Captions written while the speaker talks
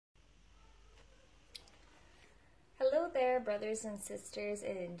there, brothers and sisters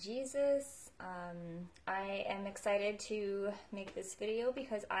in Jesus. I am excited to make this video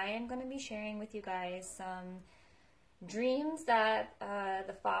because I am going to be sharing with you guys some dreams that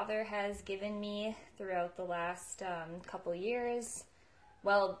the Father has given me throughout the last couple years.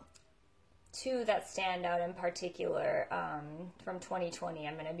 Well, two that stand out in particular from 2020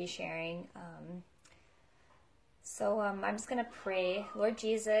 I'm going to be sharing. So I'm just going to pray. Lord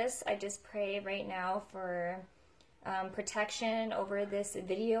Jesus, I just pray right now for protection over this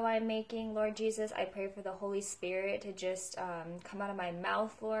video I'm making. Lord Jesus, I pray for the Holy Spirit to just come out of my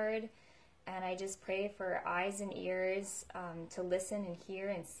mouth, Lord. And I just pray for eyes and ears to listen and hear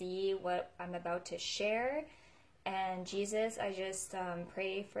and see what I'm about to share. And Jesus, I just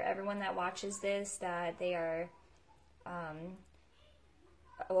pray for everyone that watches this that they are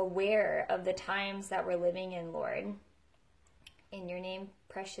aware of the times that we're living in, Lord. In your name,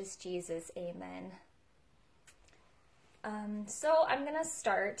 precious Jesus, amen. So I'm going to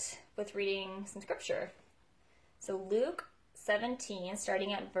start with reading some scripture. So Luke 17,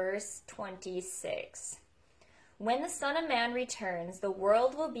 starting at verse 26. When the Son of Man returns, the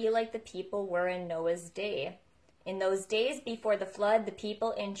world will be like the people were in Noah's day. In those days before the flood, the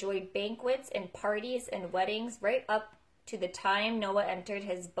people enjoyed banquets and parties and weddings right up to the time Noah entered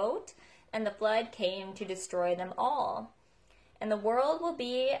his boat, and the flood came to destroy them all. And the world will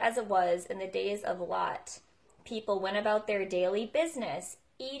be as it was in the days of Lot. People went about their daily business,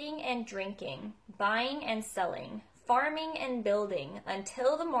 eating and drinking, buying and selling, farming and building,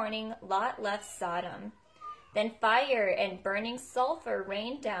 until the morning Lot left Sodom. Then fire and burning sulfur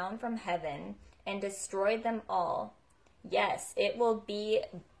rained down from heaven and destroyed them all. Yes, it will be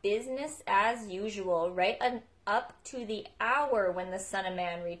business as usual right up to the hour when the Son of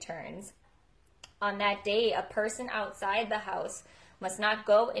Man returns. On that day, a person outside the house must not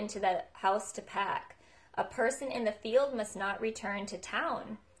go into the house to pack. A person in the field must not return to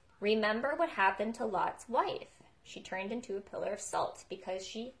town. Remember what happened to Lot's wife. She turned into a pillar of salt because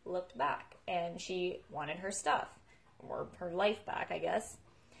she looked back and she wanted her stuff, or her life back, I guess.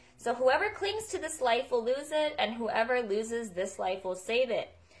 So whoever clings to this life will lose it, and whoever loses this life will save it.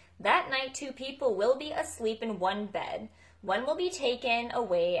 That night, two people will be asleep in one bed. One will be taken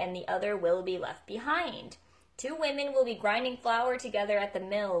away and the other will be left behind. Two women will be grinding flour together at the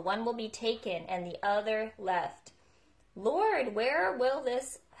mill. One will be taken and the other left. Lord, where will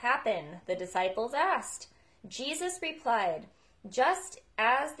this happen? The disciples asked. Jesus replied, just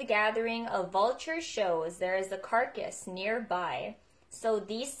as the gathering of vultures shows there is a carcass nearby, so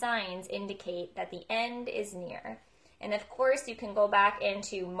these signs indicate that the end is near. And of course, you can go back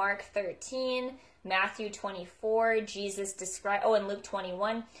into Mark 13, Matthew 24, and Luke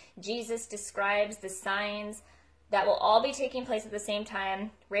 21. Jesus describes the signs that will all be taking place at the same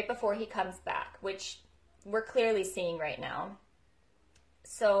time right before he comes back, which we're clearly seeing right now.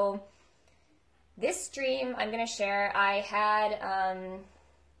 So this dream I'm going to share, I had,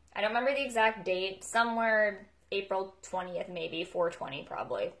 I don't remember the exact date, somewhere April 20th, maybe, 4/20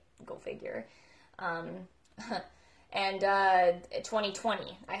 probably, go figure. And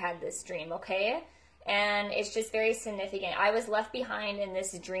 2020, I had this dream, okay? And it's just very significant. I was left behind in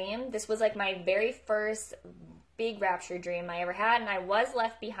this dream. This was like my very first big rapture dream I ever had, and I was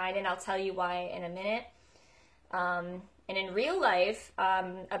left behind, and I'll tell you why in a minute. And in real life,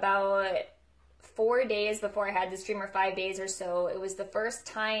 about 4 days before I had this dream, or 5 days or so, it was the first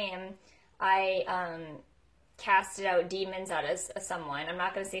time I casted out demons out of someone. I'm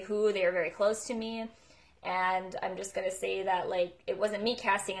not going to say who, they were very close to me. And I'm just going to say that, like, it wasn't me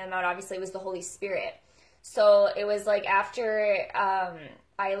casting them out, obviously, it was the Holy Spirit. So it was, like, after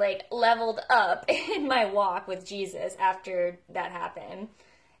I, like, leveled up in my walk with Jesus after that happened.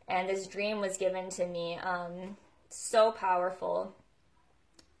 And this dream was given to me. So powerful.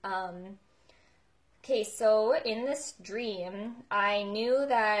 Okay, so in this dream, I knew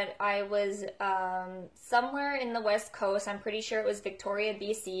that I was somewhere in the West Coast. I'm pretty sure it was Victoria,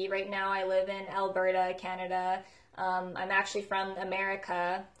 BC. Right now I live in Alberta, Canada. I'm actually from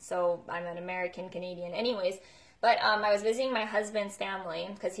America, so I'm an American Canadian. Anyways, but I was visiting my husband's family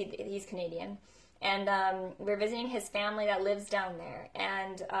because he's Canadian. And we're visiting his family that lives down there.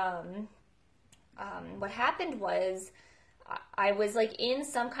 And what happened was I was like in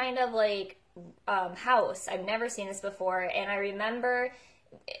some kind of like house. I've never seen this before, and I remember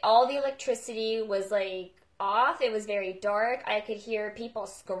all the electricity was like off. It was very dark. I could hear people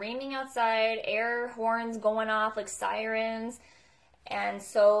screaming outside, air horns going off like sirens, and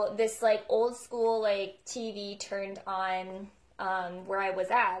so this like old school like TV turned on where I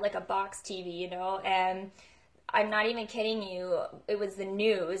was at, like a box TV, you know, and I'm not even kidding you. It was the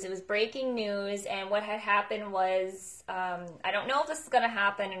news. It was breaking news. And what had happened was, I don't know if this is going to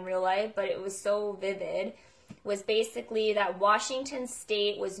happen in real life, but it was so vivid, was basically that Washington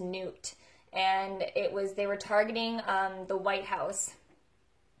State was nuked. And they were targeting the White House.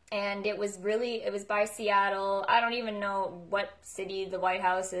 And it was by Seattle. I don't even know what city the White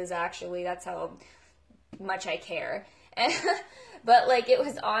House is, actually. That's how much I care. But, like, it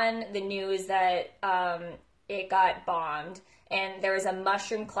was on the news that it got bombed, and there was a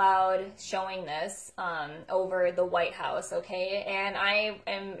mushroom cloud showing this over the White House, okay? And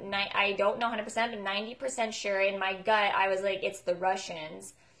I don't know 100%, but 90% sure in my gut, I was like, it's the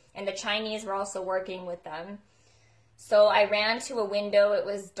Russians, and the Chinese were also working with them. So I ran to a window, it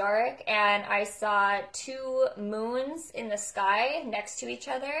was dark, and I saw two moons in the sky next to each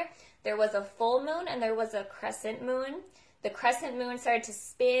other. There was a full moon and there was a crescent moon. The crescent moon started to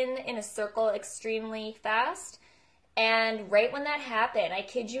spin in a circle extremely fast. And right when that happened, I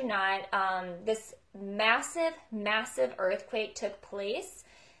kid you not, this massive, massive earthquake took place.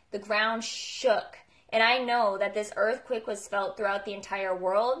 The ground shook. And I know that this earthquake was felt throughout the entire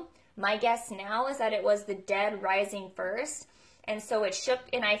world. My guess now is that it was the dead rising first. And so it shook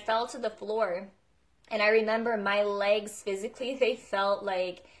and I fell to the floor. And I remember my legs physically, they felt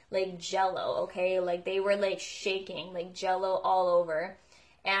like jello, okay? Like they were like shaking, like jello all over.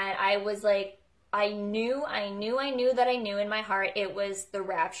 And I was like, I knew that I knew in my heart it was the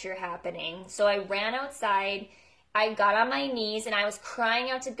rapture happening. So I ran outside, I got on my knees and I was crying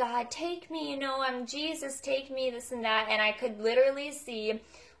out to God, take me, I'm Jesus, take me, this and that. And I could literally see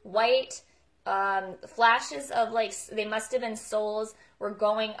white flashes of like, they must have been souls were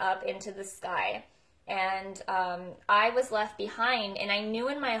going up into the sky. And I was left behind, and I knew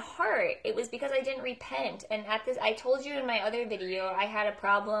in my heart it was because I didn't repent. And I told you in my other video, I had a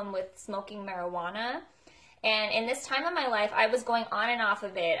problem with smoking marijuana. And in this time of my life, I was going on and off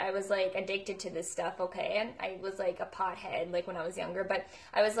of it. I was like addicted to this stuff, okay? And I was like a pothead, like when I was younger. But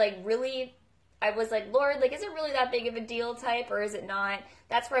I was like Lord, like, is it really that big of a deal type, or is it not?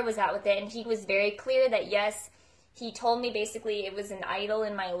 That's where I was at with it. And he was very clear that yes, he told me basically it was an idol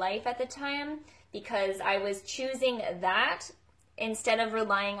in my life at the time, because I was choosing that instead of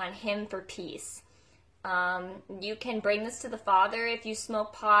relying on him for peace. You can bring this to the Father if you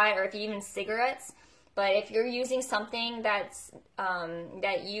smoke pot or if you even cigarettes, but if you're using something that's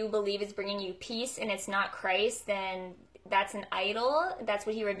that you believe is bringing you peace and it's not Christ, then that's an idol. That's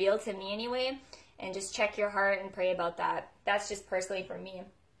what he revealed to me anyway, and just check your heart and pray about that. That's just personally for me.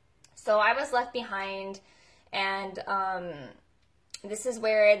 So I was left behind, and this is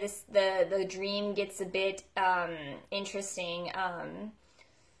where the dream gets a bit interesting.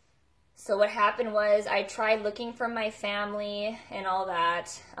 So what happened was I tried looking for my family and all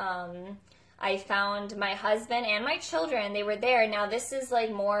that. I found my husband and my children. They were there. Now this is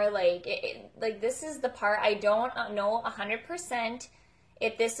like more like, like this is the part I don't know 100%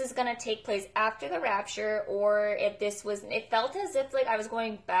 if this is going to take place after the rapture, or if this was, it felt as if like I was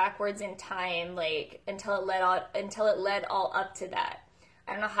going backwards in time, like until it led all up to that.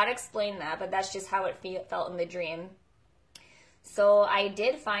 I don't know how to explain that, but that's just how it felt in the dream. So I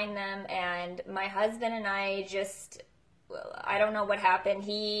did find them, and my husband and I I don't know what happened.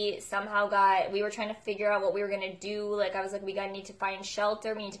 He somehow we were trying to figure out what we were going to do. Like, I was like, we need to find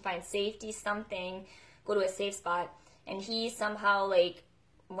shelter, we need to find safety, something, go to a safe spot. And he somehow, like,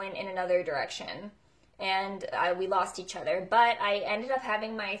 went in another direction. And we lost each other. But I ended up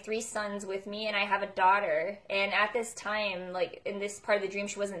having my 3 sons with me, and I have a daughter. And at this time, like, in this part of the dream,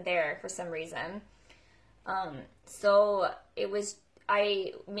 she wasn't there for some reason. So it was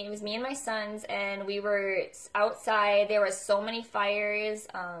me and my sons, and we were outside. There were so many fires.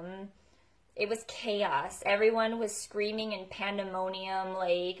 It was chaos. Everyone was screaming in pandemonium,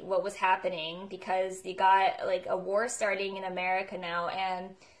 like, what was happening, because you got, like, a war starting in America now, and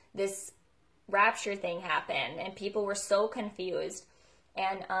this rapture thing happened, and people were so confused.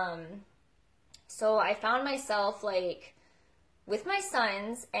 And so I found myself, like, with my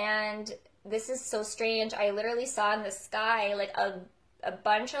sons, and this is so strange. I literally saw in the sky, like, a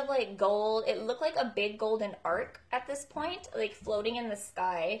bunch of, like, gold. It looked like a big golden arc at this point, like, floating in the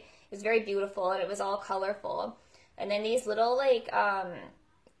sky. It was very beautiful, and it was all colorful. And then these little, like,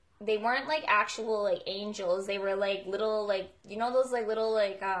 they weren't, like, actual, like, angels. They were, like, little, like, you know those, like, little,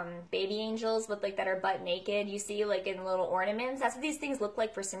 like, baby angels with, like, that are butt naked, you see, like, in little ornaments? That's what these things look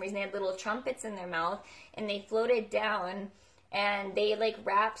like for some reason. They had little trumpets in their mouth, and they floated down, and they, like,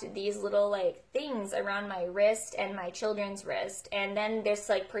 wrapped these little, like, things around my wrist and my children's wrist, and then this,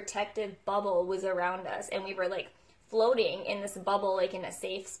 like, protective bubble was around us, and we were, like, floating in this bubble, like, in a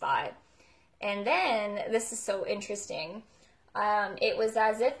safe spot. And then, this is so interesting, it was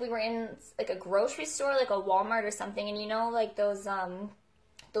as if we were in like a grocery store, like a Walmart or something, and you know, like those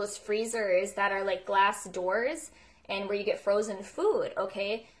freezers that are like glass doors and where you get frozen food,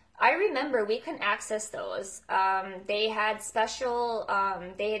 okay? I remember we couldn't access those. They had special,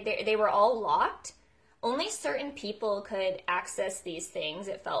 they were all locked. Only certain people could access these things,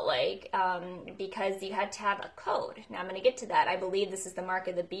 it felt like, because you had to have a code. Now I'm going to get to that. I believe this is the mark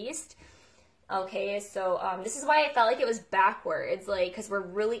of the beast. Okay, so this is why I felt like it was backwards, like, because we're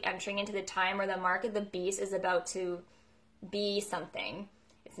really entering into the time where the mark of the beast is about to be something.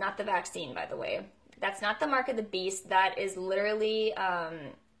 It's not the vaccine, by the way. That's not the mark of the beast. That is literally,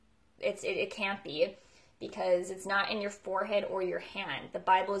 it can't be, because it's not in your forehead or your hand. The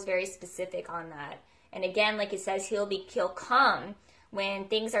Bible is very specific on that. And again, like it says, he'll come when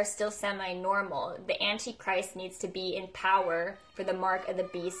things are still semi-normal. The Antichrist needs to be in power for the mark of the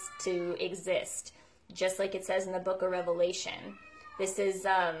beast to exist, just like it says in the book of Revelation. This is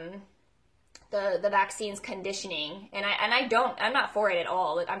the vaccine's conditioning, and I'm not for it at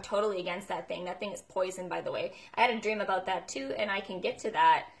all. Like, I'm totally against that thing. That thing is poison, by the way. I had a dream about that too, and I can get to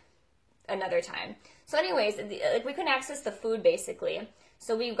that another time. So anyways, like, we couldn't access the food basically.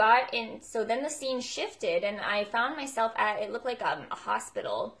 So we got in, so then the scene shifted, and I found myself at, it looked like a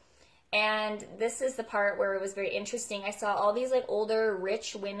hospital. And this is the part where it was very interesting. I saw all these like older,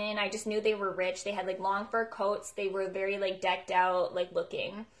 rich women. I just knew they were rich. They had like long fur coats. They were very like decked out, like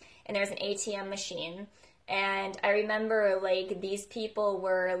looking. And there's an ATM machine. And I remember like these people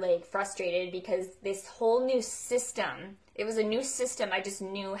were like frustrated because this whole new system, it was a new system I just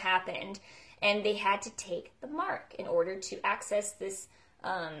knew happened. And they had to take the mark in order to access this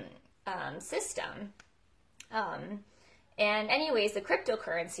system. And anyways, the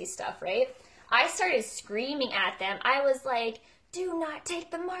cryptocurrency stuff, right? I started screaming at them. I was like, do not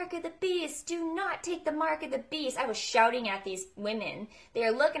take the mark of the beast. Do not take the mark of the beast. I was shouting at these women. They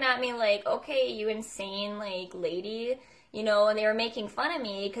were looking at me like, okay, you insane, like, lady. You know, and they were making fun of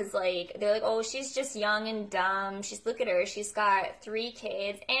me because, like, they're like, oh, she's just young and dumb. Look at her. She's got 3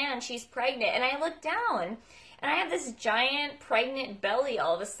 kids and she's pregnant. And I look down and I have this giant pregnant belly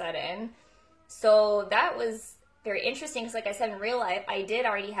all of a sudden. So that was very interesting because, like I said, in real life, I did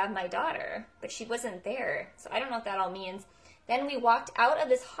already have my daughter, but she wasn't there. So I don't know what that all means. Then we walked out of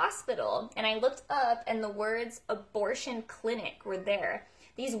this hospital, and I looked up, and the words "abortion clinic" were there.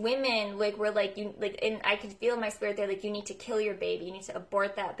 These women were like, and I could feel in my spirit, they're like, you need to kill your baby, you need to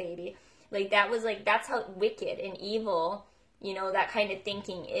abort that baby. Like, that was like, that's how wicked and evil, that kind of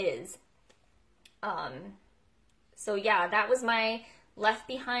thinking is. So yeah, that was my left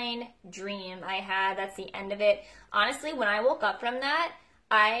behind dream I had. That's the end of it. Honestly, when I woke up from that,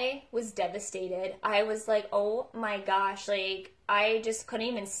 I was devastated. I was like, oh my gosh, like, I just couldn't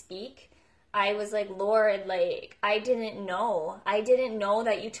even speak. I was like, Lord, like, I didn't know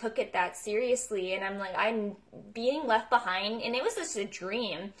that you took it that seriously. And I'm like, I'm being left behind. And it was just a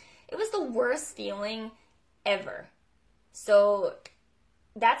dream. It was the worst feeling ever. So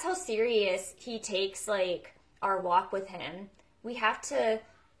that's how serious he takes, like, our walk with him. We have to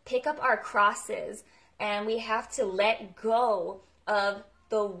pick up our crosses, and we have to let go of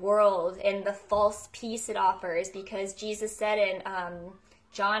the world and the false peace it offers, because Jesus said in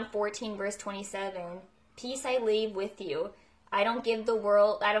John 14 verse 27, peace I leave with you. I don't give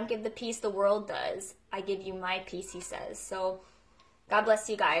the peace the world does. I give you my peace, he says. So God bless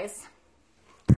you guys.